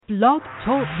Blog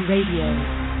Talk Radio.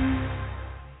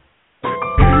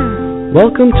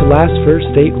 Welcome to Last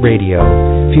First Date Radio,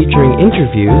 featuring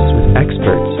interviews with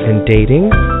experts in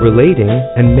dating, relating,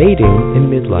 and mating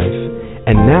in midlife.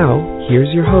 And now,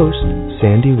 here's your host,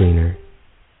 Sandy Weiner.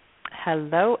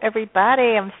 Hello,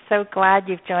 everybody. I'm so glad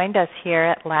you've joined us here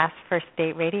at Last First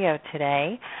Date Radio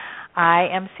today. I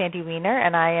am Sandy Weiner,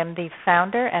 and I am the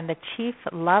founder and the Chief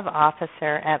Love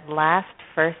Officer at Last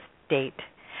First Date.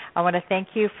 I want to thank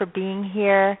you for being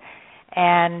here.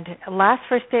 And Last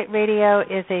First Date Radio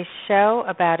is a show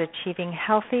about achieving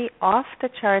healthy,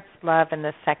 off-the-charts love in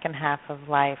the second half of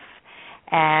life.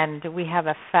 And we have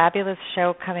a fabulous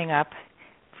show coming up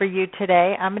for you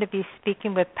today. I'm going to be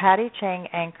speaking with Patty Chang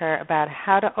Anchor about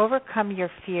how to overcome your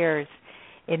fears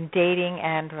in dating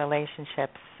and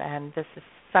relationships. And this is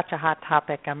such a hot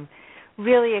topic. I'm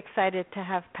really excited to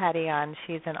have Patty on.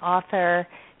 She's an author.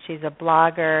 She's a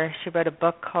blogger. She wrote a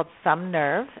book called Some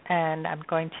Nerve, and I'm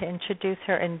going to introduce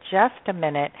her in just a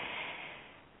minute.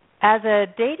 As a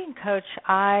dating coach,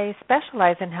 I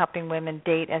specialize in helping women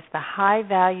date as the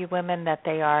high-value women that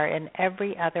they are in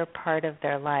every other part of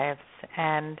their lives.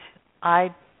 And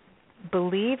I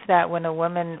believe that when a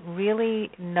woman really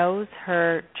knows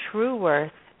her true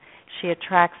worth, she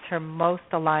attracts her most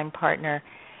aligned partner.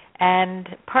 And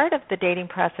part of the dating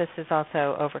process is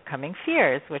also overcoming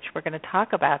fears, which we're going to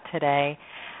talk about today.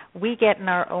 We get in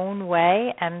our own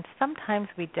way, and sometimes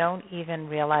we don't even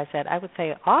realize it. I would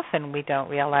say often we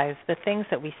don't realize the things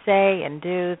that we say and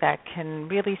do that can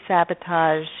really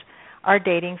sabotage our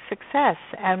dating success.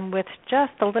 And with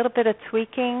just a little bit of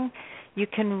tweaking, you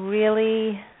can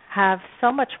really have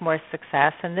so much more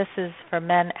success. And this is for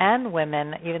men and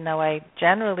women, even though I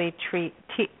generally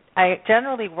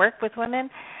work with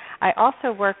women. I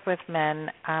also work with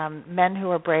men who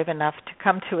are brave enough to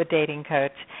come to a dating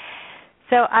coach.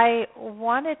 So I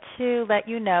wanted to let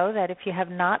you know that if you have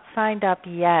not signed up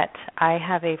yet, I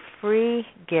have a free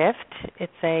gift.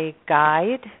 It's a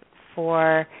guide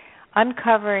for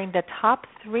uncovering the top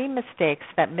 3 mistakes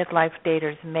that midlife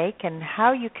daters make and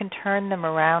how you can turn them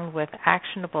around with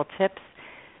actionable tips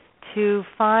to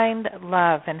find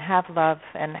love and have love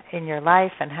in your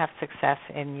life and have success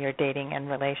in your dating and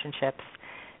relationships.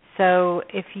 So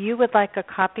if you would like a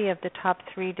copy of the top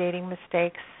 3 dating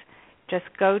mistakes, just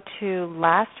go to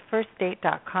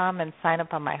lastfirstdate.com and sign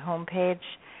up on my homepage.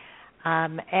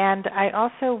 And I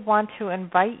also want to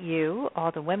invite you,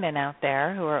 all the women out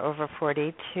there who are over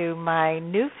 40, to my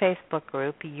new Facebook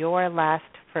group, Your Last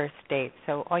First Date.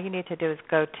 So all you need to do is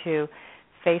go to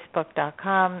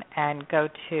facebook.com and go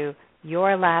to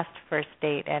Your Last First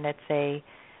Date, and it's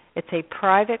a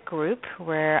private group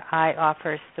where I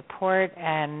offer support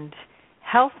and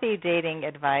healthy dating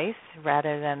advice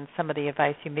rather than some of the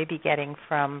advice you may be getting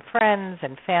from friends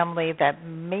and family that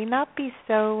may not be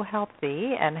so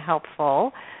healthy and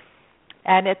helpful.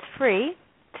 And it's free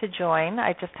to join.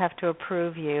 I just have to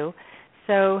approve you.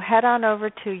 So head on over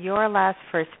to Your Last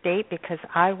First Date because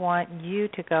I want you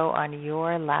to go on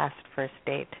your last first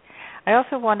date. I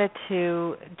also wanted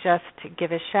to just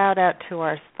give a shout-out to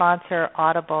our sponsor,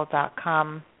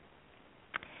 Audible.com.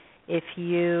 If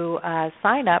you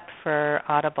sign up for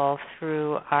Audible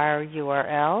through our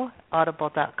URL,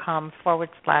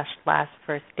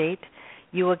 audible.com/lastfirstdate,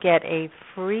 you will get a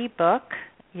free book.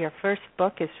 Your first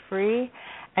book is free,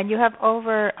 and you have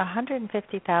over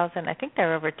 150,000, I think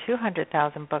there are over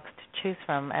 200,000 books to choose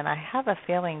from, and I have a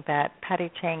feeling that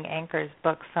Patty Chang Anchor's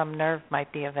book, Some Nerve,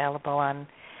 might be available on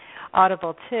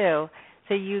Audible too.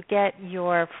 So you get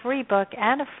your free book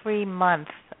and a free month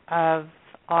of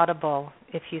Audible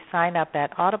if you sign up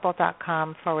at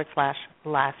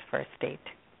audible.com/lastfirstdate.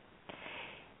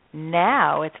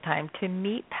 Now it's time to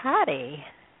meet Patty.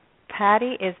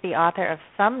 Patty is the author of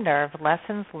Some Nerve,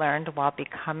 Lessons Learned While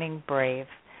Becoming Brave,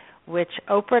 which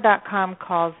Oprah.com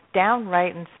calls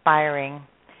downright inspiring.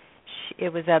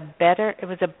 It was a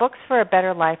Books for a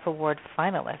Better Life Award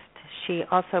finalist. She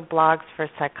also blogs for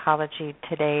Psychology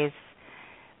Today's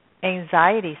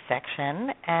anxiety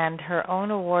section and her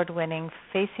own award-winning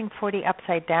Facing 40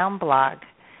 Upside Down blog.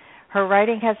 Her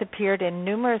writing has appeared in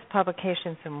numerous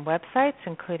publications and websites,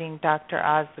 including Dr.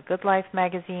 Oz, The Good Life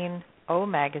magazine, O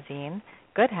Magazine,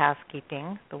 Good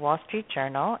Housekeeping, The Wall Street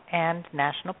Journal, and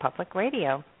National Public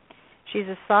Radio. She's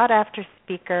a sought-after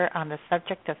speaker on the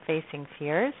subject of facing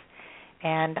fears,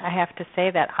 and I have to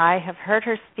say that I have heard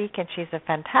her speak, and she's a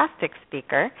fantastic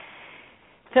speaker,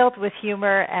 filled with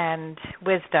humor and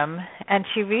wisdom. And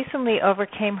she recently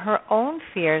overcame her own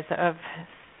fears of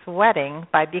sweating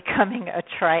by becoming a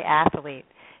triathlete.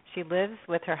 She lives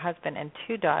with her husband and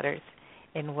 2 daughters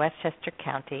in Westchester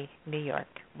County, New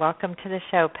York. Welcome to the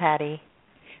show, Patty.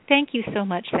 Thank you so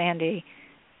much, Sandy.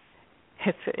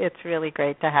 It's really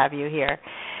great to have you here.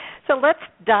 So let's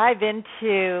dive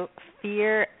into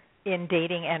fear in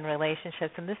dating and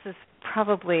relationships, and this is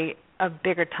probably a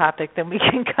bigger topic than we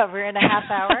can cover in a half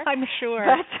hour. I'm sure.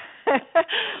 But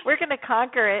we're going to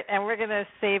conquer it, and we're going to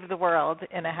save the world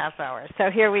in a half hour.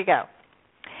 So here we go.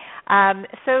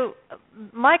 So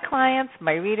my clients,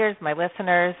 my readers, my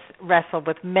listeners wrestle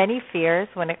with many fears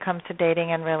when it comes to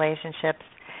dating and relationships.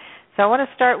 So I want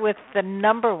to start with the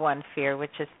number one fear,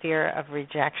 which is fear of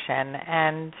rejection.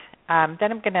 And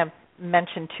then I'm going to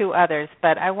mention two others,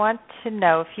 but I want to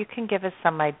know if you can give us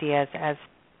some ideas as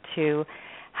to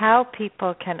how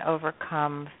people can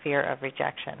overcome fear of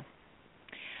rejection.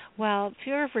 Well,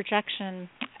 fear of rejection,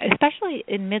 especially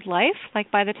in midlife,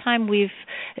 like by the time we've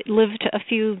lived a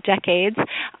few decades,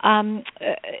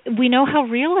 we know how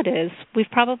real it is. We've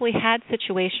probably had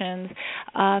situations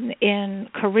in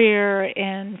career,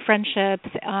 in friendships,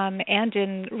 and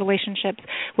in relationships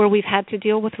where we've had to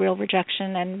deal with real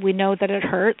rejection, and we know that it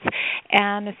hurts.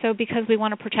 And so because we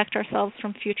want to protect ourselves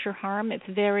from future harm, it's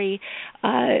very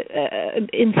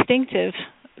instinctive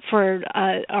for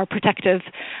our protective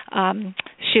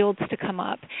shields to come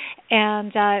up.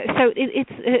 And so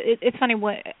it's funny,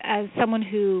 as someone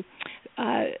who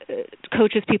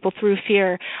coaches people through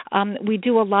fear, we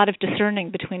do a lot of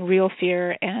discerning between real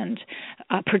fear and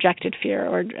projected fear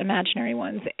or imaginary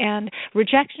ones. And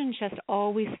rejection just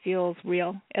always feels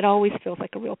real. It always feels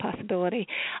like a real possibility.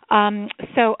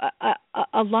 So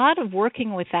a lot of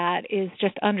working with that is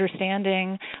just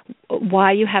understanding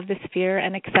why you have this fear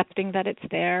and accepting that it's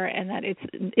there and that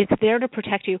it's there to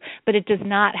protect you, but it does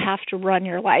not have to run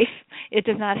your life. It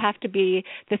does not have to be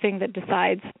the thing that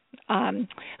decides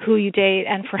who you date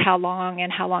and for how long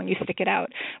you stick it out,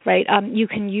 right? You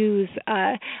can use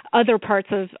other parts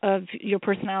of your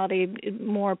personality,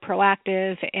 more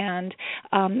proactive and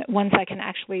ones that can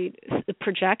actually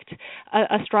project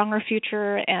a stronger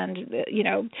future and,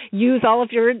 use all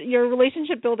of your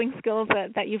relationship building skills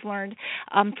that you've learned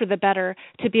for the better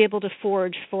to be able to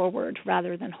forge forward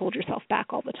rather than hold yourself back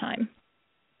all the time.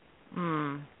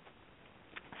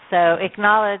 So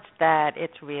acknowledge that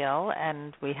it's real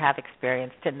and we have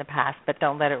experienced it in the past, but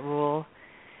don't let it rule.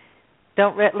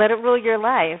 Let it rule your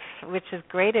life, which is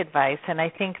great advice. And I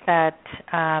think that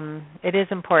it is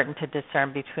important to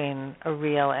discern between a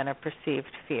real and a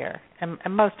perceived fear. And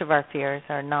most of our fears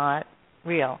are not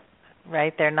real,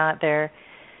 right?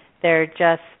 They're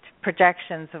just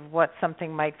projections of what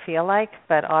something might feel like,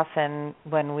 but often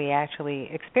when we actually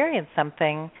experience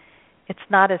something, it's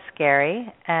not as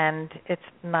scary, and it's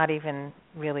not even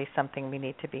really something we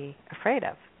need to be afraid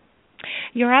of.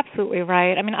 You're absolutely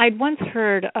right. I mean, I'd once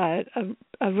heard a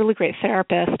really great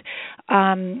therapist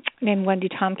named Wendy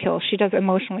Tomkill. She does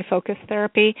emotionally focused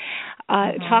therapy.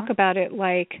 Talk about it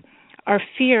like our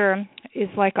fear is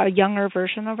like a younger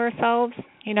version of ourselves,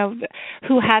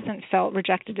 who hasn't felt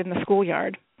rejected in the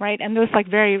schoolyard, right? And those like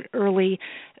very early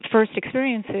first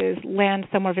experiences land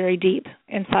somewhere very deep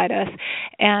inside us,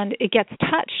 and it gets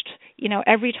touched,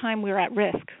 every time we're at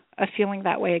risk of feeling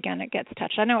that way again, it gets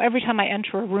touched. I know every time I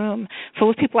enter a room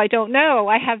full of people I don't know,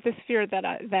 I have this fear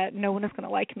that no one is going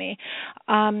to like me.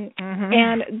 And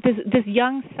this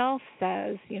young self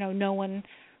says, no one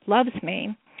loves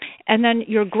me. And then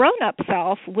your grown-up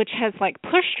self, which has like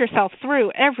pushed herself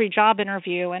through every job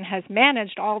interview and has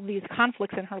managed all these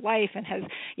conflicts in her life and has,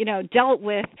 dealt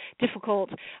with difficult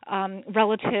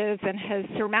relatives and has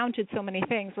surmounted so many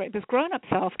things, right? This grown-up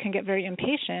self can get very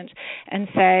impatient and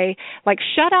say, like,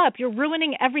 shut up, you're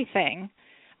ruining everything,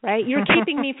 right? You're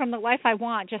keeping me from the life I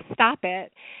want, just stop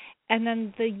it. And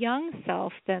then the young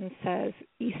self then says,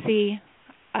 you see,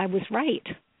 I was right?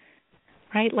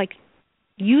 Like,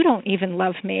 you don't even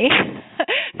love me,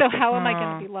 so how am I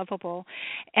going to be lovable?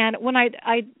 And when I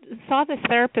saw this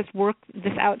therapist work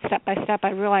this out step by step,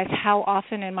 I realized how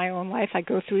often in my own life I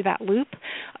go through that loop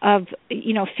of,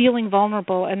 feeling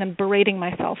vulnerable and then berating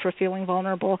myself for feeling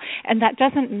vulnerable, and that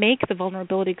doesn't make the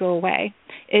vulnerability go away.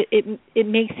 It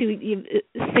makes you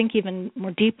sink even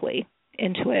more deeply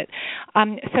into it.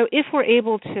 So if we're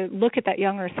able to look at that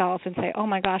younger self and say, oh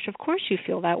my gosh, of course you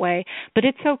feel that way, but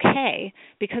it's okay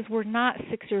because we're not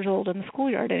 6 years old in the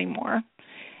schoolyard anymore.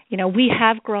 We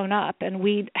have grown up and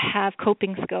we have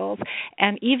coping skills,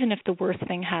 and even if the worst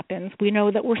thing happens, we know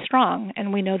that we're strong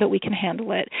and we know that we can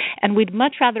handle it. And we'd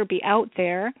much rather be out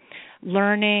there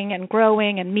learning and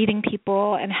growing and meeting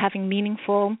people and having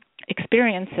meaningful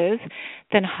experiences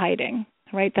than hiding,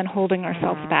 right, than holding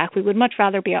ourselves back. We would much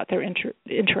rather be out there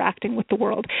interacting with the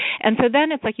world. And so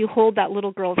then it's like you hold that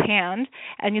little girl's hand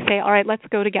and you say, all right, let's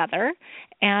go together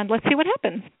and let's see what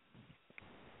happens.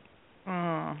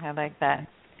 I like that.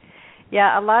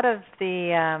 Yeah, a lot of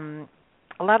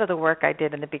the work I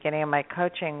did in the beginning of my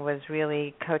coaching was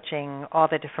really coaching all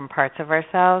the different parts of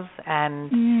ourselves,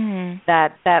 and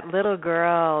that little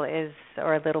girl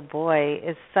or little boy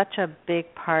is such a big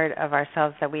part of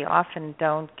ourselves that we often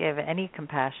don't give any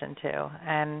compassion to.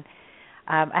 And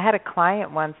I had a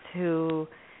client once who,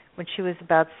 when she was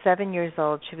about 7 years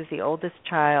old, she was the oldest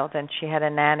child, and she had a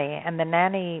nanny, and the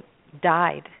nanny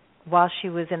died while she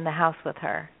was in the house with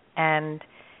her. And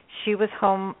she was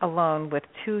home alone with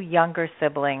 2 younger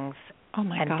siblings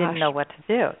and didn't know what to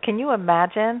do. Can you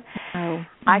imagine? Oh.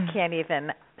 I can't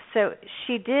even. So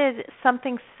she did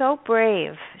something so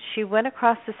brave. She went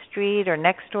across the street or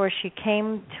next door. She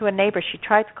came to a neighbor. She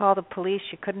tried to call the police.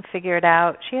 She couldn't figure it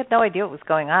out. She had no idea what was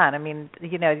going on. I mean,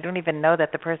 you don't even know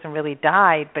that the person really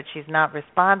died, but she's not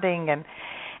responding. And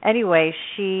anyway,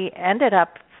 she ended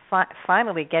up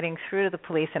finally getting through to the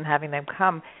police and having them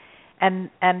come. And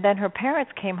then her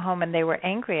parents came home and they were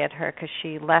angry at her because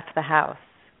she left the house.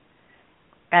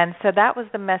 And so that was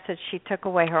the message she took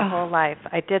away her whole life.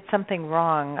 I did something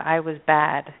wrong. I was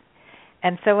bad.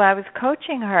 And so I was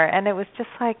coaching her, and it was just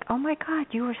like, oh, my God,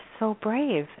 you were so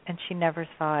brave. And she never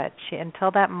saw it.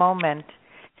 Until that moment,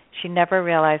 she never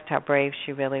realized how brave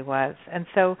she really was. And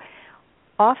so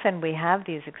often we have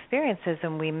these experiences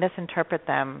and we misinterpret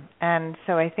them. And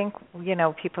so I think,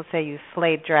 people say you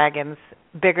slayed dragons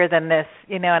bigger than this,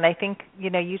 and I think,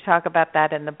 you talk about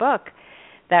that in the book,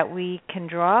 that we can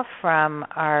draw from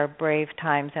our brave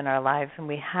times in our lives, and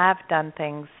we have done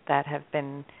things that have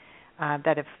been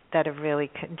that have really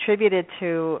contributed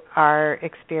to our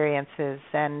experiences.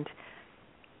 And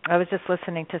I was just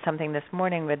listening to something this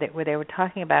morning where they were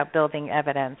talking about building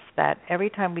evidence, that every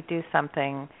time we do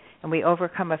something and we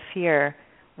overcome a fear,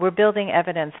 we're building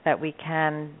evidence that we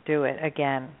can do it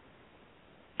again.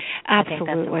 Absolutely. I think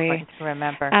that's important to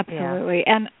remember. Absolutely.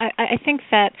 Yeah. And I think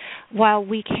that while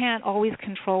we can't always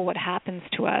control what happens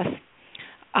to us,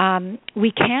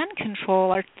 we can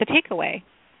control the takeaway.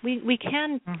 We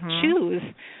can choose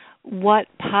what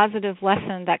positive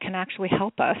lesson that can actually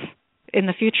help us in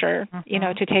the future,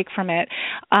 to take from it.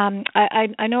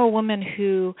 I know a woman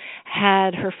who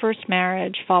had her first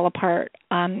marriage fall apart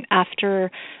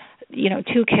after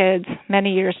 2 kids,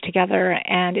 many years together,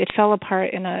 and it fell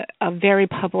apart in a very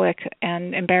public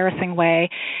and embarrassing way.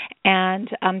 And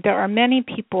there are many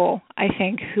people, I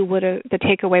think, who the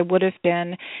takeaway would have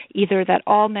been either that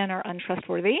all men are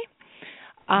untrustworthy,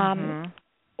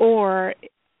 or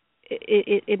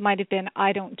it might have been,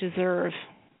 I don't deserve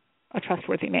a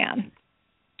trustworthy man.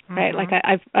 Right, like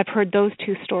I've heard those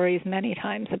 2 stories many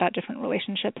times about different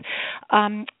relationships.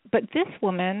 But this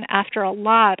woman, after a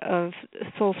lot of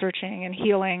soul searching and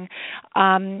healing,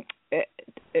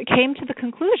 came to the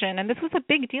conclusion, and this was a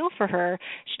big deal for her,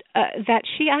 that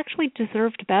she actually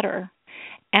deserved better,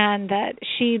 and that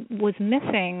she was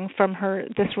missing from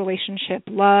this relationship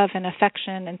love and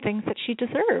affection and things that she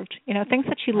deserved, things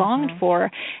that she longed for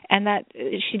and that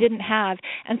she didn't have.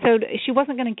 And so she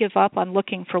wasn't going to give up on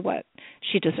looking for what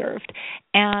she deserved.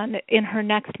 And in her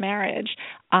next marriage,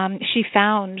 she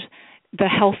found the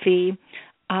healthy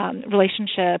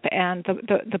relationship and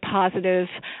the positive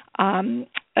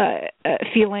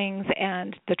feelings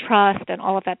and the trust and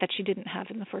all of that she didn't have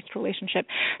in the first relationship.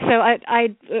 So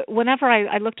whenever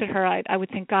I looked at her, I would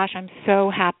think, gosh, I'm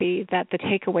so happy that the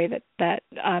takeaway that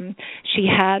she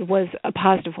had was a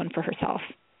positive one for herself.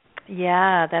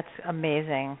 Yeah, that's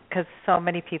amazing, because so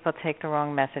many people take the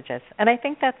wrong messages. And I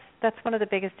think that's one of the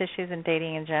biggest issues in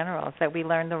dating in general, is that we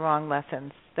learn the wrong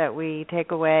lessons, that we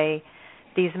take away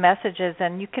these messages,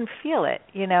 and you can feel it.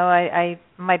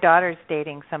 My daughter's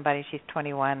dating somebody, she's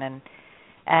 21,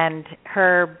 and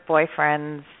her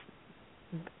boyfriend's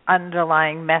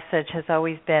underlying message has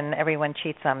always been, everyone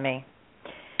cheats on me.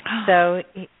 So,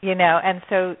 and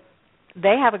so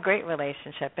they have a great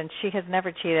relationship, and she has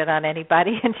never cheated on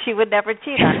anybody, and she would never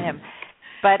cheat on him.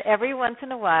 But every once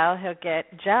in a while, he'll get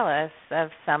jealous of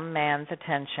some man's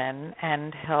attention,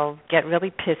 and he'll get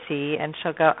really pissy, and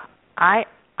she'll go,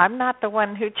 I'm not the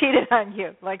one who cheated on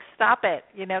you. Like, stop it,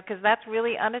 because that's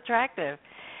really unattractive.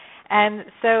 And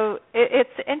so it's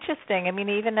interesting. I mean,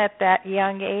 even at that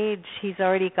young age, he's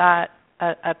already got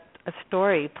a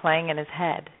story playing in his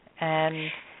head.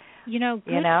 And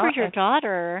good for your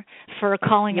daughter for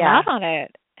calling him out on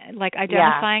it, like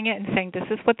identifying it and saying, this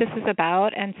is what this is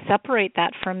about, and separate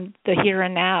that from the here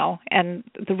and now and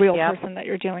the real person that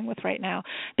you're dealing with right now.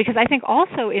 Because I think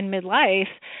also in midlife,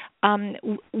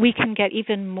 we can get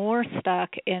even more stuck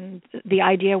in the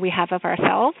idea we have of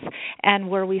ourselves, and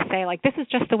where we say, like, this is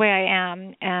just the way I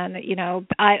am, and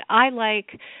I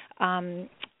like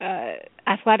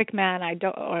athletic men, I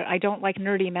don't like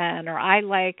nerdy men, or I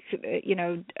like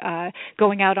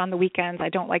going out on the weekends, I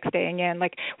don't like staying in.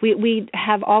 Like we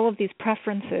have all of these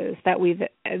preferences that we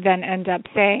then end up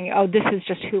saying, oh, this is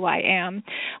just who I am,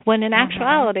 when in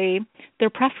actuality they're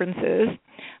preferences.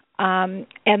 And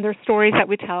there's stories that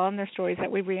we tell and there's stories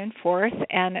that we reinforce,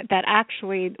 and that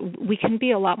actually we can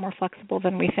be a lot more flexible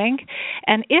than we think.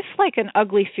 And if like an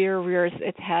ugly fear rears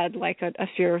its head, like a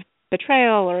fear of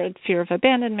betrayal or a fear of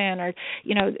abandonment, or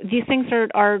these things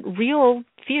are real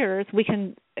fears, we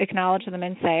can acknowledge them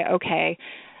and say, okay,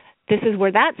 this is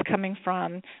where that's coming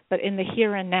from, but in the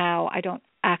here and now, I don't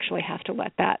actually have to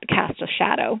let that cast a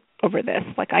shadow over this.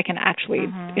 Like I can actually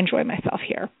enjoy myself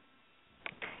here.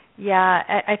 Yeah,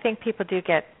 I think people do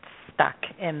get stuck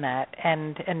in that,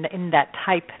 and in that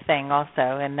type thing also,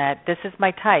 and that this is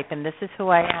my type, and this is who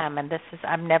I am, and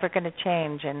I'm never going to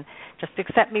change, and just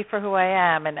accept me for who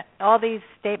I am. And all these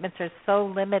statements are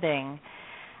so limiting.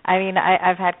 I mean,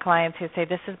 I've had clients who say,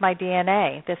 this is my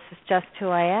DNA, this is just who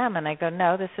I am, and I go,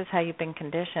 no, this is how you've been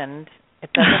conditioned.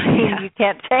 It doesn't mean you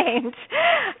can't change.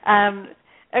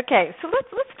 Okay, so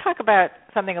let's talk about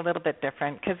something a little bit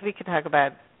different, because we could talk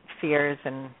about fears,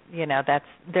 and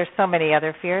there's so many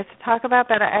other fears to talk about,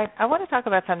 but I want to talk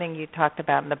about something you talked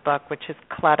about in the book, which is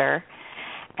clutter.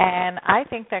 And I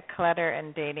think that clutter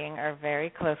and dating are very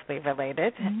closely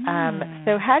related.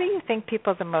 So how do you think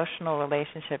people's emotional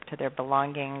relationship to their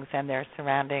belongings and their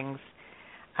surroundings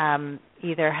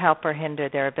either help or hinder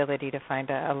their ability to find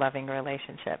a loving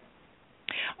relationship?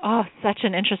 Oh, such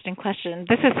an interesting question.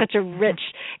 This is such a rich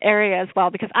area as well,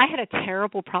 because I had a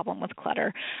terrible problem with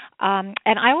clutter. And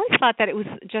I always thought that it was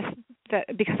just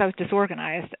that because I was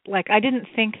disorganized. Like I didn't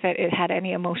think that it had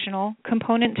any emotional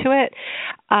component to it.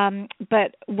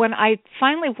 But when I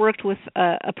finally worked with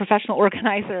a professional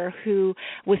organizer who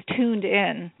was tuned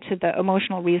in to the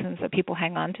emotional reasons that people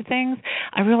hang on to things,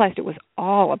 I realized it was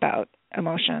all about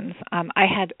emotions. I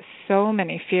had so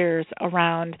many fears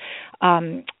around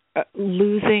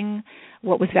losing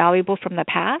what was valuable from the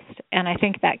past, and I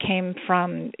think that came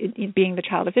from being the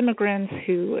child of immigrants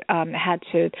who had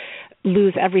to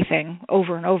lose everything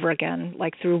over and over again,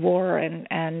 like through war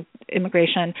and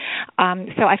immigration.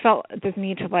 So I felt this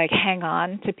need to like hang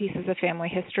on to pieces of family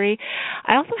history.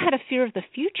 I also had a fear of the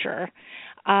future.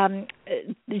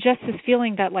 Just this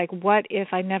feeling that like, what if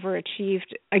I never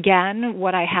achieved again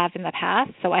what I have in the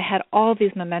past? So I had all these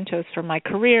mementos from my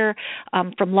career,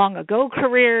 from long ago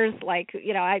careers, like,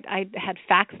 I had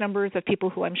fax numbers of people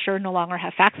who I'm sure no longer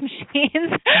have fax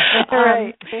machines.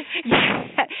 Right.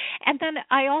 And then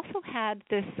I also had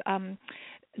this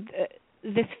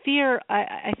this fear,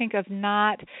 I think, of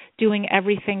not doing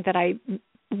everything that I,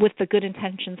 with the good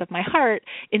intentions of my heart,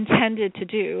 intended to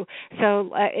do. So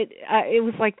it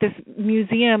was like this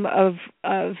museum of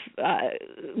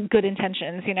good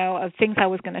intentions, of things I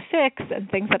was going to fix and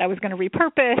things that I was going to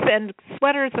repurpose and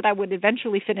sweaters that I would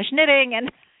eventually finish knitting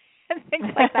and things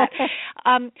like that,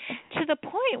 to the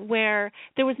point where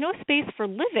there was no space for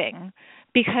living,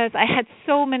 because I had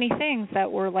so many things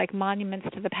that were like monuments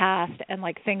to the past and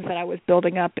like things that I was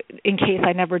building up in case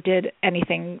I never did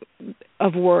anything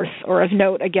of worth or of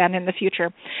note again in the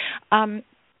future.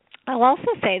 I'll also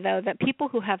say, though, that people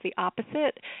who have the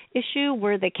opposite issue,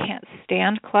 where they can't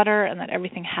stand clutter and that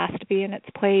everything has to be in its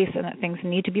place and that things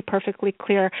need to be perfectly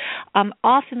clear,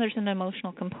 often there's an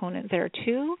emotional component there,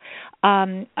 too,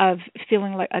 of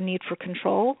feeling like a need for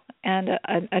control and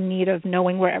a need of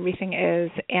knowing where everything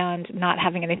is and not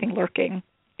having anything lurking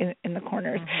in the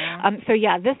corners. So,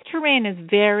 yeah, this terrain is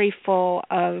very full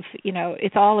of,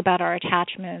 it's all about our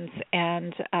attachments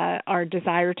and our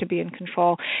desire to be in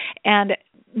control. And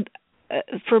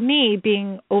for me,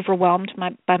 being overwhelmed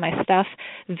by my stuff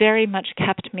very much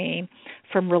kept me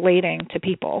from relating to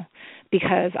people,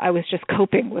 because I was just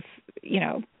coping with,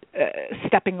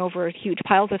 stepping over huge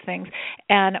piles of things.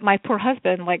 And my poor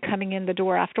husband, like coming in the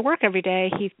door after work every day,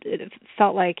 he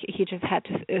felt like he just had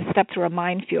to step through a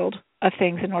minefield of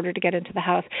things in order to get into the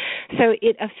house. So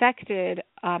it affected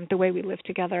the way we lived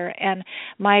together. And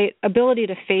my ability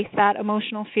to face that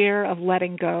emotional fear of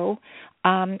letting go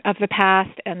of the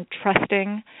past and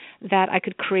trusting that I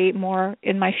could create more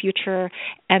in my future,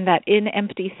 and that in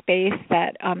empty space,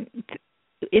 that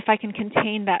if I can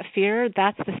contain that fear,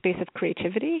 that's the space of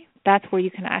creativity. That's where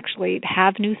you can actually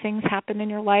have new things happen in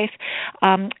your life.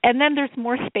 And then there's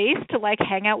more space to like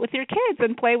hang out with your kids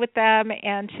and play with them,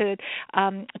 and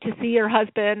to see your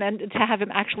husband and to have him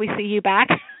actually see you back.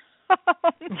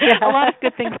 A lot of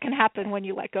good things can happen when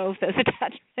you let go of those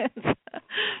attachments.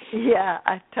 Yeah,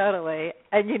 totally.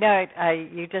 And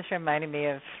you just reminded me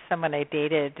of someone I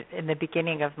dated in the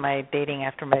beginning of my dating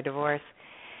after my divorce.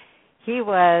 he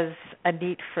was a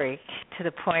neat freak to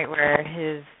the point where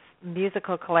his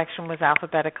musical collection was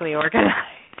alphabetically organized.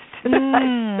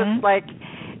 Just like,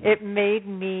 it made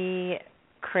me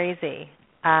crazy.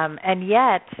 And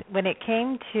yet, when it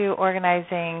came to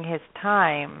organizing his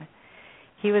time,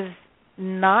 he was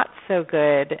not so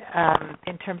good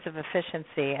in terms of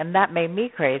efficiency, and that made me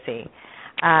crazy.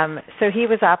 So he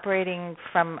was operating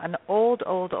from an old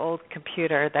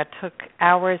computer that took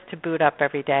hours to boot up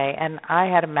every day, and I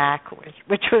had a Mac,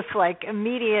 which was like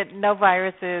immediate, no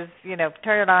viruses,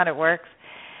 turn it on, it works.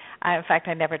 In fact,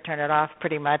 I never turn it off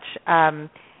pretty much.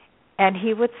 And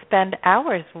he would spend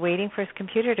hours waiting for his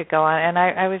computer to go on, and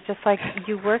I was just like,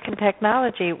 you work in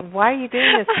technology, why are you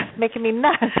doing this? It's making me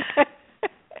nuts.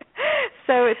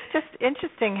 So it's just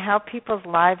interesting how people's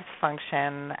lives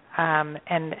function,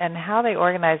 and how they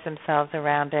organize themselves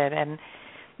around it. And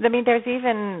I mean, there's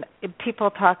even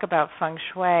people talk about feng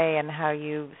shui and how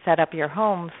you set up your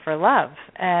home for love.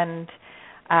 And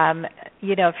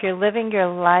if you're living your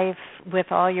life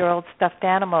with all your old stuffed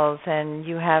animals and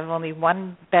you have only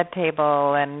one bed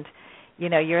table and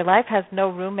your life has no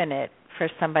room in it for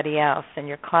somebody else, and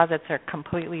your closets are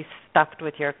completely stuffed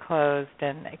with your clothes,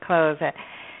 then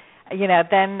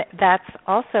that's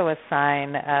also a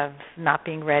sign of not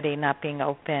being ready, not being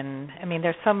open. I mean,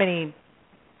 there's so many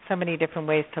different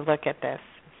ways to look at this.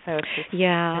 So it's just,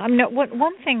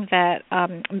 one thing that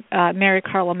Mary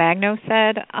Carla Magno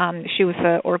said, she was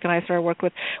the organizer I worked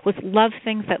with, was love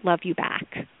things that love you back.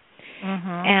 Mm-hmm.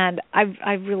 And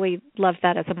I really love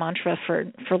that as a mantra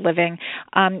for living.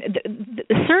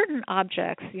 Certain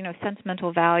objects,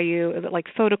 sentimental value, like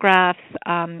photographs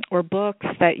or books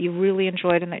that you really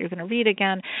enjoyed and that you're going to read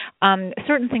again,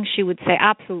 certain things she would say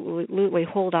absolutely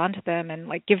hold on to them and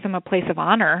like give them a place of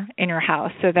honor in your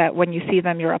house so that when you see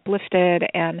them you're uplifted,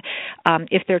 and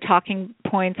if they're talking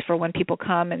points for when people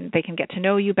come and they can get to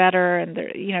know you better, and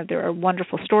there are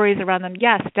wonderful stories around them,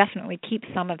 yes, definitely keep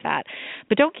some of that,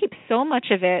 but don't keep so much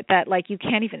of it that like you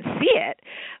can't even see it,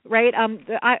 right?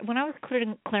 When I was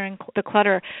clearing the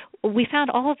clutter, we found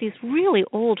all of these really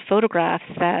old photographs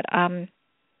that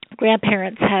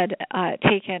grandparents had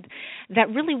taken that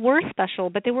really were special,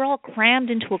 but they were all crammed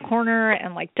into a corner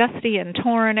and like dusty and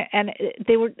torn, and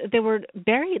they were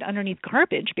buried underneath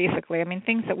garbage, basically. I mean,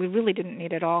 things that we really didn't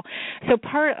need at all. So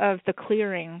part of the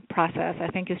clearing process, I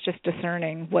think, is just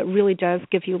discerning what really does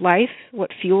give you life, what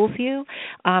fuels you,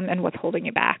 and what's holding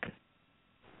you back.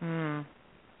 No,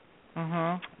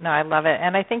 I love it.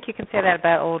 And I think you can say that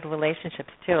about old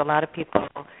relationships, too. A lot of people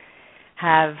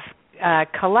have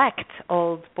collect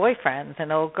old boyfriends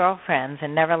and old girlfriends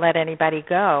and never let anybody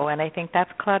go. And I think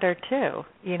that's clutter, too.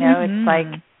 It's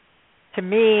like, to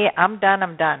me, I'm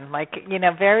done. Like,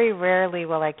 very rarely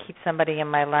will I keep somebody in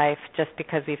my life just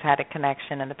because we've had a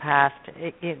connection in the past.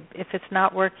 If it's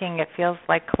not working, it feels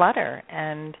like clutter.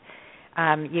 And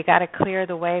you got to clear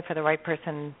the way for the right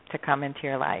person to come into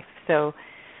your life. So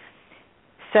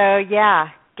yeah,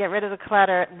 get rid of the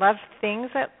clutter. Love things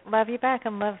that love you back,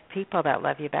 and love people that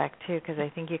love you back too, because I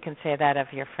think you can say that of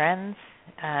your friends.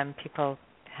 People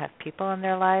have people in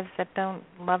their lives that don't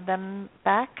love them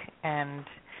back, and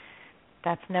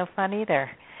that's no fun either.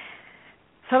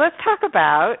 So let's talk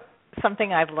about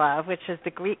something I love, which is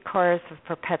the Greek chorus of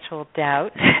perpetual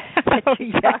doubt. Oh,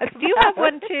 yes. Do you have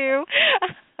one too?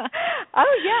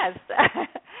 Oh, yes.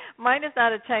 Mine is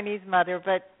not a Chinese mother,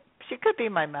 but she could be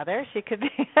my mother. She could be.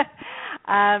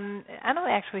 I don't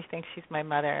actually think she's my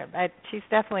mother. She's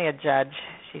definitely a judge.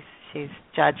 She's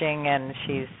judging, and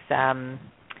she's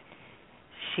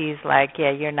like,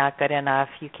 yeah, you're not good enough.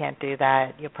 You can't do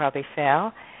that. You'll probably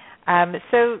fail.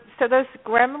 So those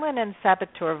gremlin and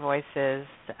saboteur voices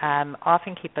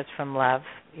often keep us from love.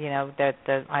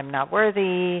 The I'm not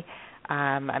worthy.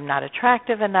 I'm not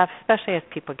attractive enough, especially as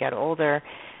people get older.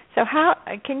 So how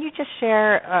can you just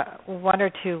share one or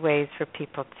two ways for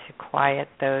people to quiet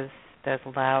those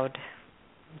loud,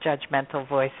 judgmental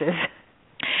voices?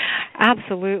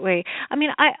 Absolutely. I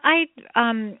mean, I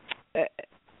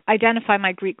identify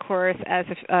my Greek chorus as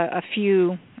a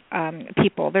few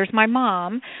people. There's my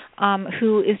mom,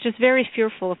 who is just very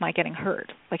fearful of my getting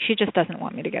hurt. Like, she just doesn't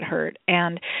want me to get hurt.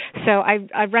 And so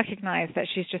I recognize that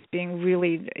she's just being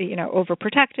really,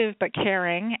 overprotective but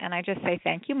caring. And I just say,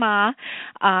 thank you, Ma.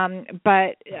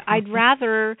 But I'd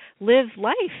rather live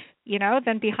life,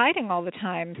 than be hiding all the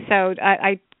time. So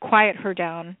I quiet her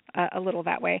down a little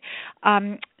that way.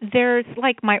 There's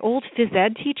like my old phys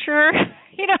ed teacher,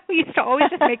 who used to always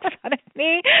just make fun of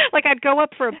me. Like, I'd go up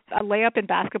for a layup in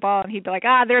basketball, and he'd be like,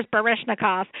 there's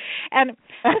Baryshnikov. And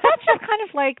that's just kind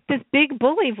of like this big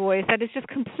bully voice that is just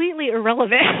completely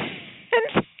irrelevant.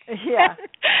 Yeah.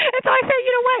 And so I said,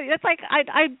 you know what? It's like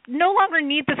I no longer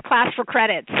need this class for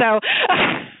credit. So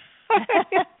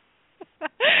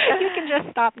you can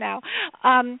just stop now.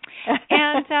 And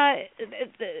then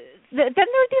there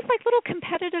are these like little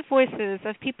competitive voices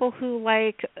of people who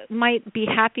like might be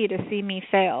happy to see me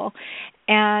fail,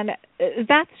 and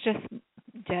that's just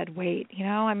dead weight, you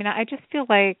know? I mean, I just feel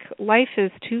like life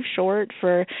is too short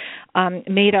for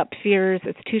made-up fears.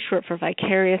 It's too short for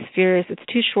vicarious fears. It's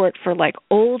too short for, like,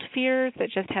 old fears that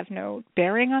just have no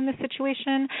bearing on the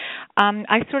situation.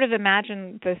 I sort of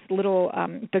imagine this little,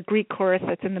 the Greek chorus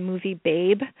that's in the movie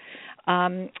Babe,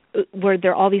 where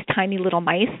there are all these tiny little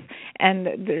mice, and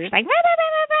they're just like,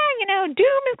 you know,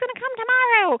 doom is going to come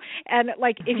tomorrow. And,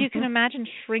 like, if you can imagine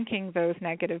shrinking those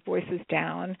negative voices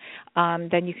down,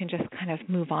 then you can just kind of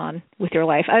move on with your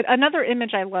life. Another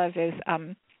image I love is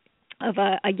of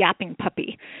a yapping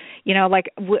puppy. You know, like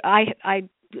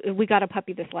we got a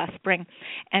puppy this last spring,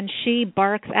 and she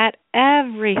barks at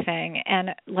everything, and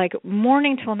like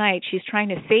morning till night she's trying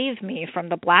to save me from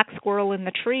the black squirrel in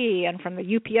the tree and from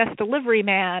the UPS delivery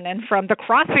man and from the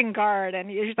crossing guard, and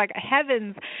she's like,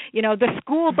 heavens, you know, the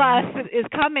school bus is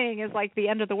coming is like the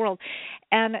end of the world.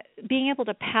 And being able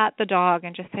to pat the dog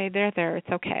and just say, there, it's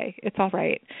okay, it's all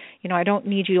right, you know, I don't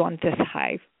need you on this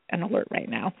high and alert right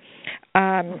now.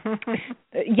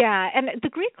 Yeah, and the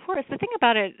Greek chorus, the thing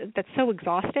about it that's so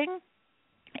exhausting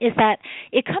is that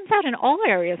it comes out in all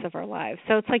areas of our lives.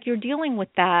 So it's like you're dealing with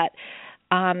that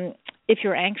if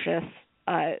you're anxious,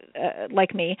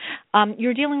 like me,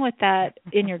 you're dealing with that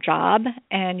in your job,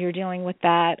 and you're dealing with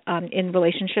that in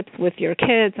relationships with your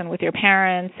kids and with your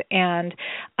parents and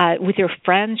with your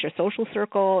friends, your social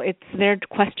circle. It's they're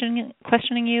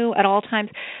questioning you at all times.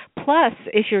 Plus,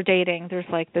 if you're dating, there's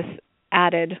like this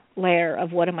added layer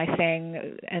of what am I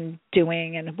saying and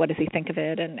doing, and what does he think of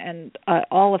it, and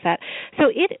all of that. So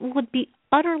it would be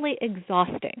utterly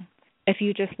exhausting if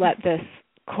you just let this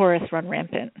chorus run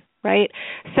rampant, right?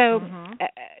 So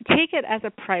take it as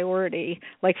a priority,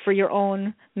 like for your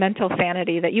own mental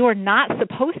sanity, that you are not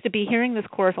supposed to be hearing this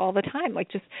chorus all the time. Like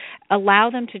just allow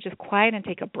them to just quiet and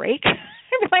take a break.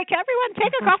 Like, everyone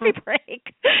take a coffee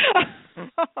break.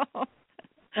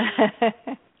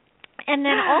 And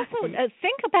then also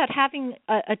think about having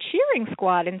a cheering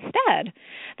squad instead.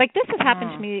 Like this has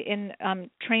happened to me in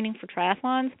training for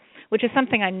triathlons, which is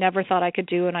something I never thought I could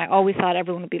do, and I always thought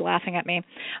everyone would be laughing at me,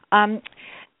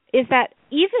 is that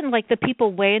even like the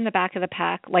people way in the back of the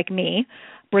pack, like me,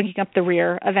 bringing up the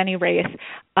rear of any race,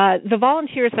 the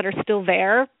volunteers that are still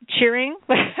there cheering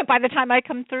by the time I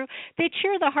come through, they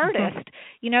cheer the hardest.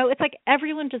 You know, it's like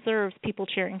everyone deserves people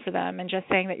cheering for them and just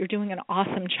saying that you're doing an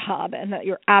awesome job and that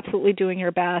you're absolutely doing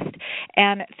your best.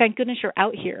 And thank goodness you're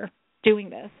out here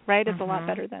doing this, right? It's a lot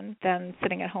better than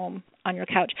sitting at home on your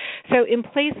couch. So in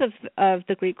place of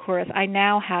the Greek chorus, I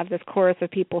now have this chorus of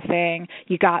people saying,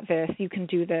 you got this, you can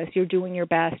do this, you're doing your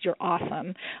best, you're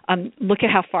awesome. Look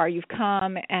at how far you've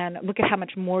come, and look at how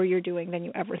much more you're doing than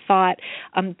you ever thought.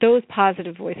 Those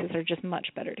positive voices are just much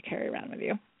better to carry around with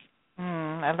you.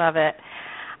 I love it.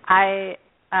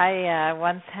 I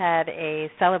once had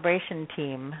a celebration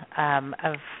team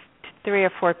of 3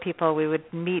 or 4 people. We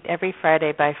would meet every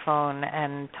Friday by phone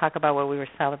and talk about what we were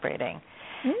celebrating.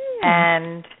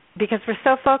 And because we're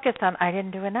so focused on, I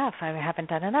didn't do enough, I haven't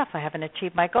done enough, I haven't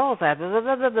achieved my goals, blah, blah,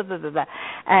 blah, blah, blah, blah, blah.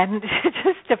 And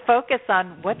just to focus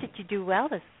on what did you do well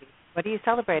this week? What are you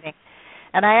celebrating?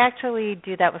 And I actually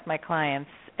do that with my clients.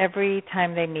 Every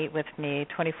time they meet with me,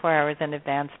 24 hours in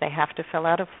advance, they have to fill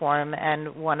out a form,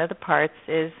 and one of the parts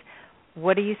is,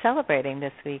 what are you celebrating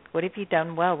this week? What have you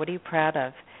done well? What are you proud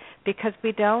of? Because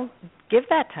we don't give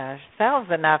that to ourselves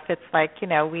enough. It's like, you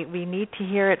know, we need to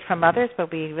hear it from others,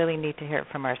 but we really need to hear it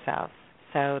from ourselves.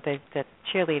 So the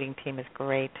cheerleading team is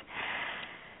great.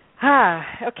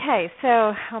 Okay,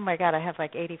 so, oh my God, I have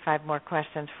like 85 more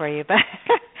questions for you. But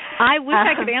I wish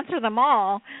I could answer them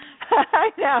all. I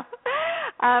know.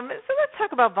 So let's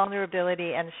talk about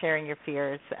vulnerability and sharing your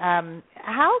fears.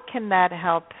 How can that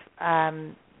help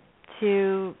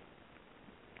to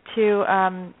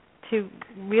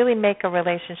really make a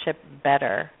relationship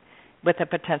better with a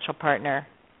potential partner?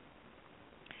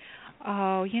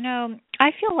 Oh, you know,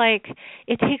 I feel like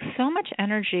it takes so much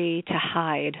energy to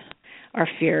hide our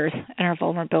fears and our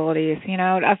vulnerabilities. You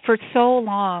know, for so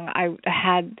long I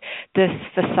had this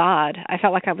facade. I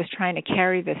felt like I was trying to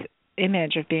carry this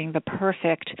image of being the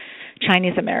perfect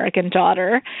Chinese American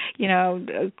daughter, you know,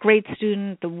 a great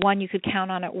student, the one you could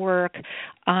count on at work,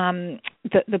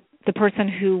 the person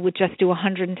who would just do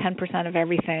 110% of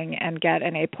everything and get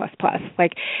an A++.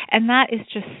 Like, and that is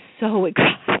just so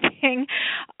exhausting.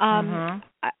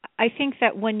 I I think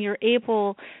that when you're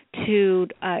able to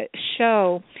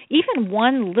show even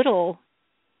one little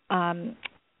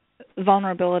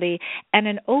vulnerability and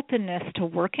an openness to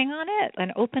working on it,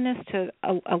 an openness to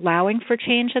allowing for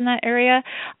change in that area,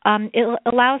 it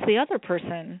allows the other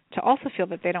person to also feel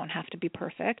that they don't have to be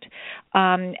perfect.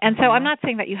 And so I'm not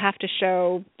saying that you have to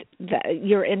show that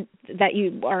that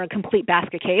you are a complete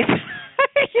basket case.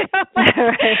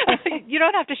 You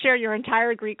don't have to share your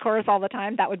entire Greek chorus all the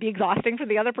time. That would be exhausting for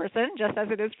the other person, just as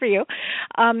it is for you.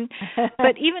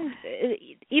 But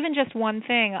even just one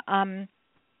thing.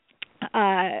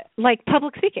 Like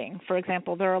public speaking, for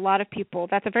example, there are a lot of people,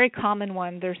 that's a very common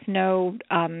one. There's no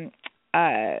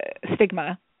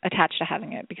stigma attached to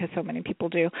having it because so many people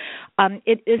do.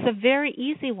 It is a very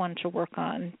easy one to work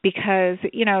on because,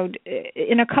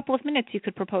 in a couple of minutes you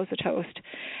could propose a toast.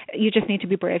 You just need to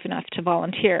be brave enough to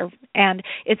volunteer. And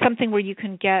it's something where you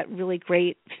can get really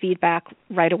great feedback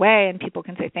right away, and people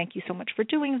can say, thank you so much for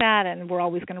doing that, and we're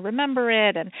always going to remember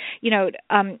it. And,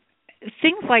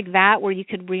 things like that where you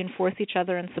could reinforce each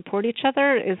other and support each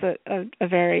other is a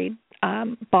very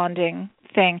bonding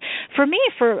thing. For me,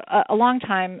 for a long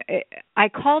time, I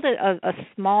called it a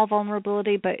small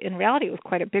vulnerability, but in reality it was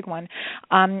quite a big one,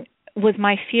 was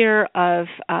my fear of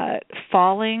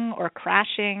falling or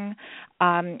crashing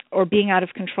or being out of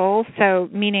control. So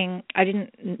meaning I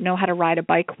didn't know how to ride a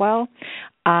bike well,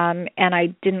 and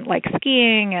I didn't like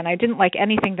skiing, and I didn't like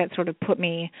anything that sort of put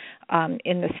me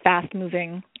in this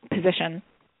fast-moving position.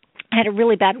 I had a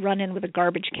really bad run-in with a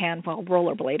garbage can while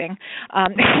rollerblading.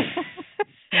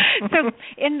 So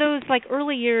in those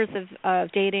early years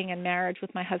of dating and marriage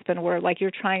with my husband, where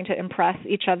you're trying to impress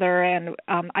each other, and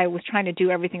I was trying to do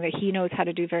everything that he knows how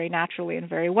to do very naturally and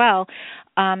very well,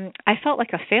 I felt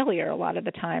like a failure a lot of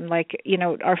the time.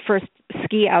 Our first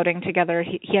ski outing together,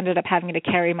 he ended up having to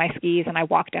carry my skis, and I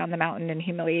walked down the mountain in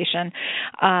humiliation.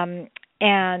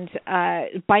 And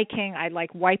biking, I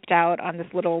wiped out on this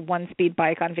little one-speed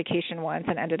bike on vacation once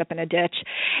and ended up in a ditch.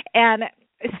 And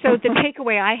so the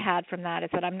takeaway I had from that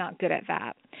is that I'm not good at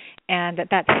that, and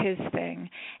that's his thing.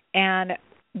 And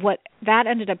what that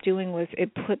ended up doing was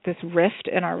it put this rift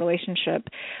in our relationship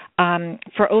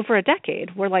for over a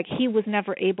decade, where he was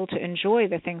never able to enjoy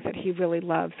the things that he really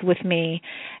loves with me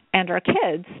and our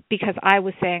kids because I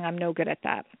was saying I'm no good at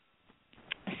that.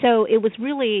 So it was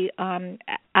really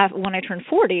when I turned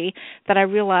 40 that I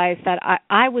realized that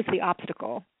I was the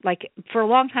obstacle. For a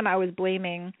long time I was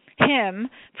blaming him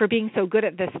for being so good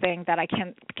at this thing that I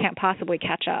can't possibly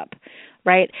catch up,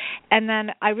 right? And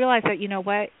then I realized that,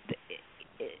 what,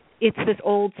 it's this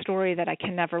old story that I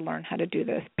can never learn how to do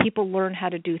this. People learn how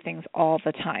to do things all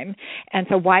the time. And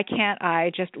so why can't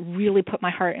I just really put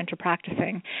my heart into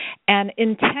practicing? And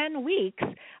in 10 weeks,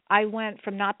 I went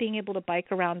from not being able to bike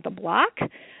around the block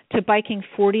to biking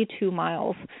 42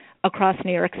 miles across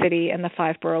New York City in the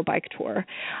 5-borough bike tour.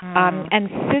 And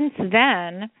since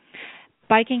then,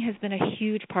 biking has been a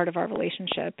huge part of our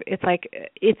relationship. It's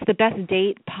the best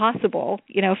date possible.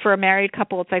 For a married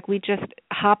couple, it's we just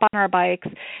hop on our bikes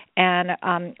and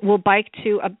we'll bike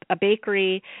to a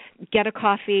bakery, get a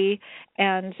coffee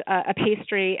and a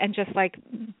pastry, and just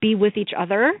be with each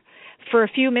other for a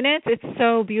few minutes. It's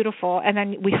so beautiful. And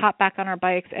then we hop back on our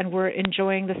bikes and we're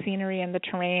enjoying the scenery and the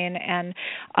terrain, and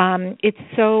it's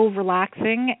so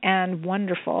relaxing and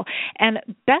wonderful. And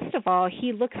best of all,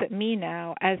 he looks at me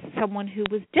now as someone who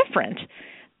was different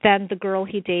than the girl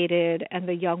he dated and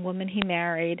the young woman he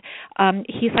married.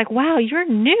 He's like, wow, you're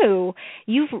new.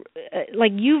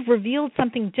 You've revealed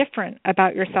something different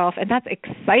about yourself, and that's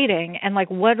exciting. And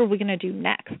what are we going to do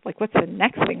next? What's the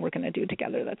next thing we're going to do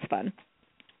together that's fun?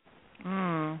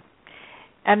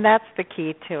 And that's the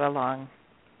key to a long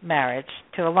marriage,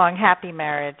 to a long, happy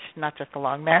marriage, not just a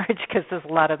long marriage, because there's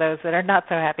a lot of those that are not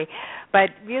so happy, but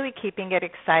really keeping it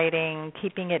exciting,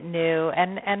 keeping it new,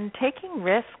 and taking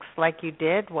risks like you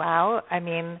did. Wow. I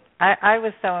mean, I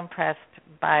was so impressed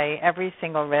by every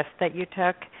single risk that you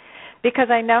took,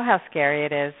 because I know how scary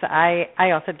it is.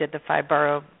 I also did the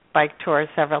 5-borough bike tour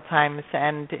several times,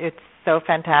 and it's so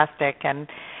fantastic. And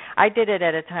I did it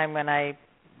at a time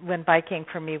when biking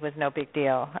for me was no big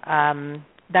deal.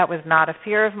 That was not a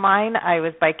fear of mine. I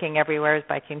was biking everywhere. I was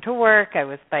biking to work. I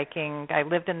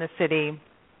lived in the city.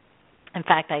 In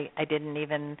fact, I didn't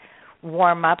even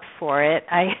warm up for it.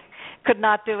 I could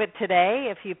not do it today.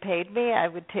 If you paid me,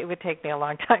 it would take me a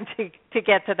long time to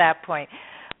get to that point.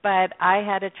 But I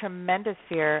had a tremendous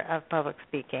fear of public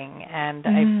speaking, and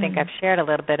I think I've shared a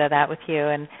little bit of that with you,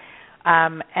 and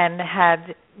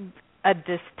had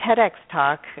this TEDx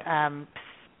talk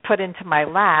put into my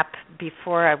lap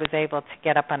before I was able to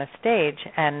get up on a stage,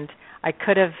 and I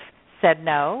could have said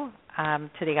no.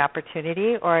 to the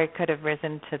opportunity, or I could have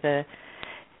risen to the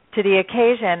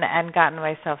occasion and gotten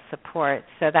myself support.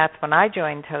 So that's when I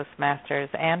joined Toastmasters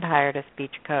and hired a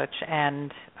speech coach,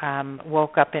 and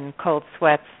woke up in cold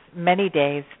sweats many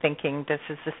days thinking this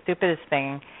is the stupidest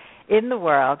thing in the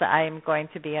world. I am going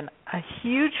to be a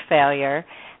huge failure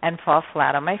and fall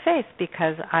flat on my face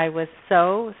because I was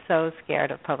so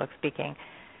scared of public speaking.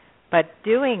 But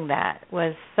doing that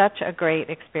was such a great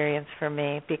experience for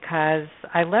me because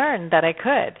I learned that I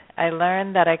could. I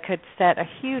learned that I could set a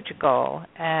huge goal,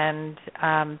 and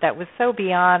that was so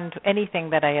beyond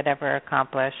anything that I had ever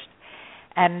accomplished,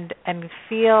 and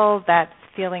feel that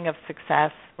feeling of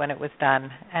success when it was done.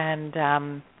 And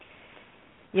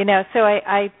so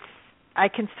I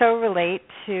can so relate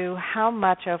to how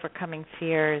much overcoming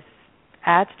fears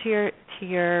adds to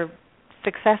your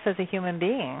success as a human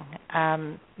being,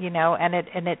 and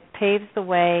it paves the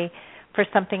way for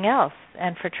something else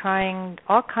and for trying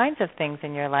all kinds of things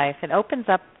in your life. It opens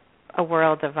up a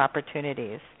world of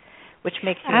opportunities, which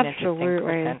makes you an interesting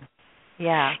person.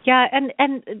 Yeah. Yeah,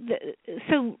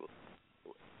 so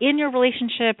in your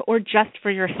relationship or just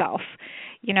for yourself,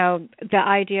 the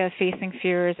idea of facing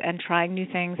fears and trying new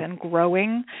things and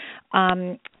growing,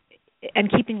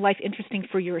 and keeping life interesting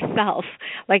for yourself,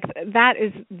 like that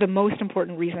is the most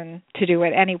important reason to do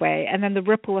it anyway. And then the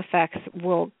ripple effects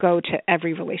will go to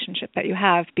every relationship that you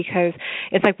have, because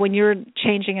it's like when you're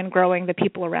changing and growing, the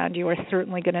people around you are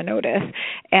certainly going to notice.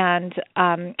 And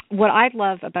what I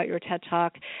love about your TED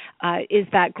Talk is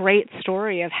that great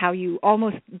story of how you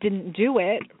almost didn't do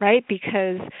it, right?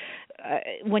 Because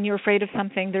when you're afraid of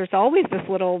something, there's always this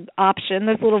little option,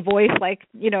 this little voice like,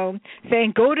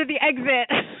 saying, go to the exit.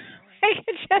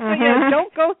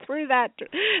 Don't go through that.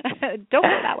 Don't go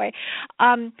that way.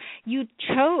 You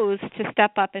chose to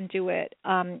step up and do it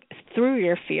through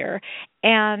your fear.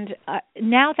 And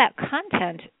now that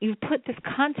content, you've put this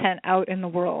content out in the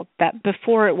world that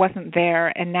before it wasn't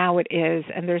there, and now it is.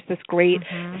 And there's this great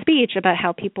speech about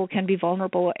how people can be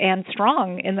vulnerable and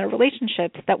strong in their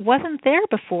relationships that wasn't there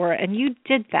before, and you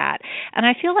did that. And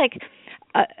I feel like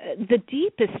the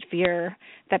deepest fear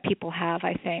that people have,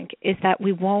 I think, is that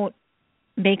we won't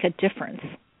make a difference.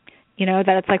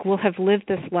 That it's like we'll have lived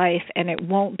this life and it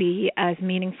won't be as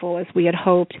meaningful as we had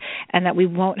hoped, and that we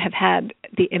won't have had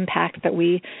the impact that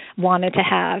we wanted to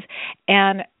have.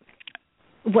 And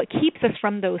what keeps us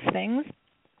from those things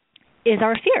is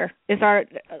our fear, is our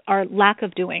lack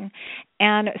of doing.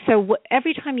 And so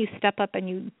every time you step up and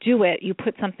you do it, you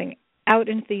put something out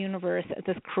into the universe,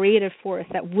 this creative force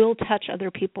that will touch other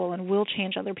people and will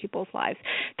change other people's lives.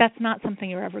 That's not something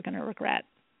you're ever going to regret.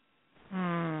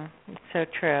 It's so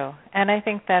true. And I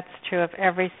think that's true of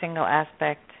every single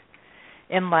aspect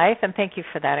in life, and thank you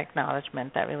for that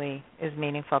acknowledgement. That really is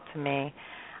meaningful to me.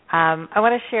 I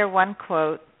want to share one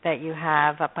quote that you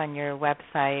have up on your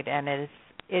website, and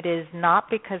it is not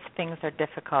because things are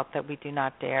difficult that we do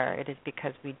not dare. It is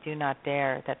because we do not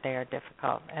dare that they are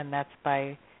difficult. And that's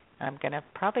by, I'm going to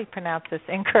probably pronounce this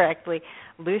incorrectly,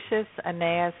 Lucius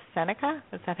Annaeus Seneca.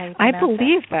 Is that how you pronounce it? I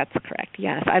believe that's correct.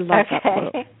 Yes, I love that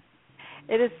quote.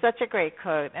 It is such a great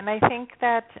quote. And I think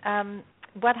that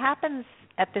what happens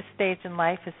at this stage in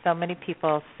life is so many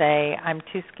people say, I'm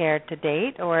too scared to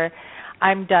date, or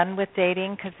I'm done with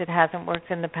dating because it hasn't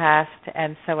worked in the past,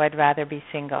 and so I'd rather be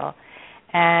single.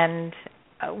 And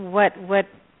what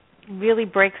really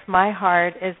breaks my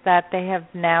heart is that they have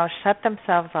now shut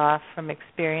themselves off from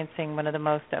experiencing one of the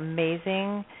most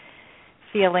amazing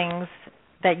feelings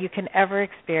that you can ever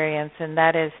experience, and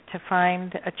that is to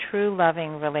find a true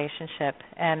loving relationship.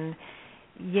 And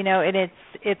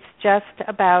it's just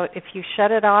about, if you shut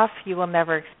it off, you will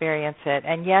never experience it.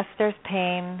 And yes, there's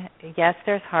pain, yes,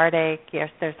 there's heartache,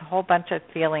 yes, there's a whole bunch of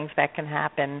feelings that can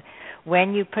happen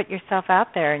when you put yourself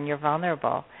out there and you're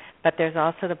vulnerable. But there's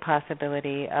also the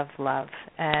possibility of love,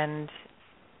 and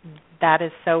that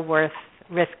is so worth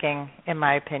risking, in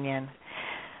my opinion.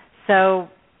 So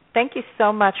thank you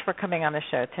so much for coming on the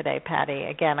show today, Patty.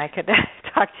 Again, I could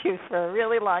talk to you for a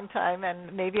really long time,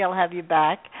 and maybe I'll have you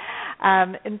back.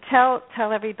 And tell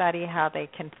everybody how they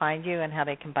can find you and how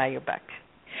they can buy your book.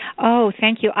 Oh,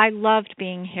 thank you. I loved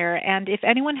being here. And if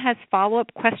anyone has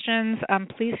follow-up questions,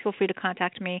 please feel free to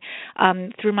contact me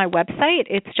through my website.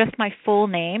 It's just my full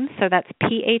name, so that's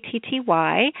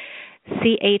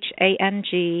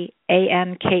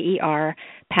PattyChanganker,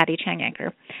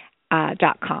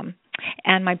 PattyChanganker.com.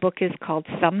 And my book is called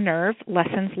Some Nerve,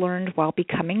 Lessons Learned While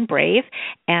Becoming Brave,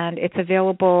 and it's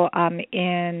available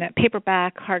in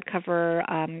paperback, hardcover,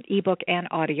 ebook, and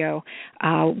audio,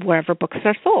 wherever books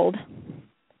are sold.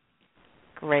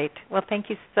 Great. Well, thank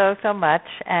you so much,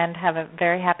 and have a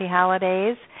very happy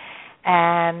holidays.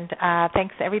 And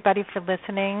thanks to everybody for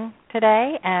listening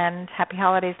today, and happy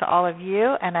holidays to all of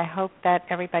you, and I hope that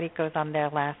everybody goes on their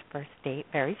last first date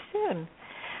very soon.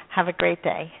 Have a great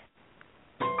day.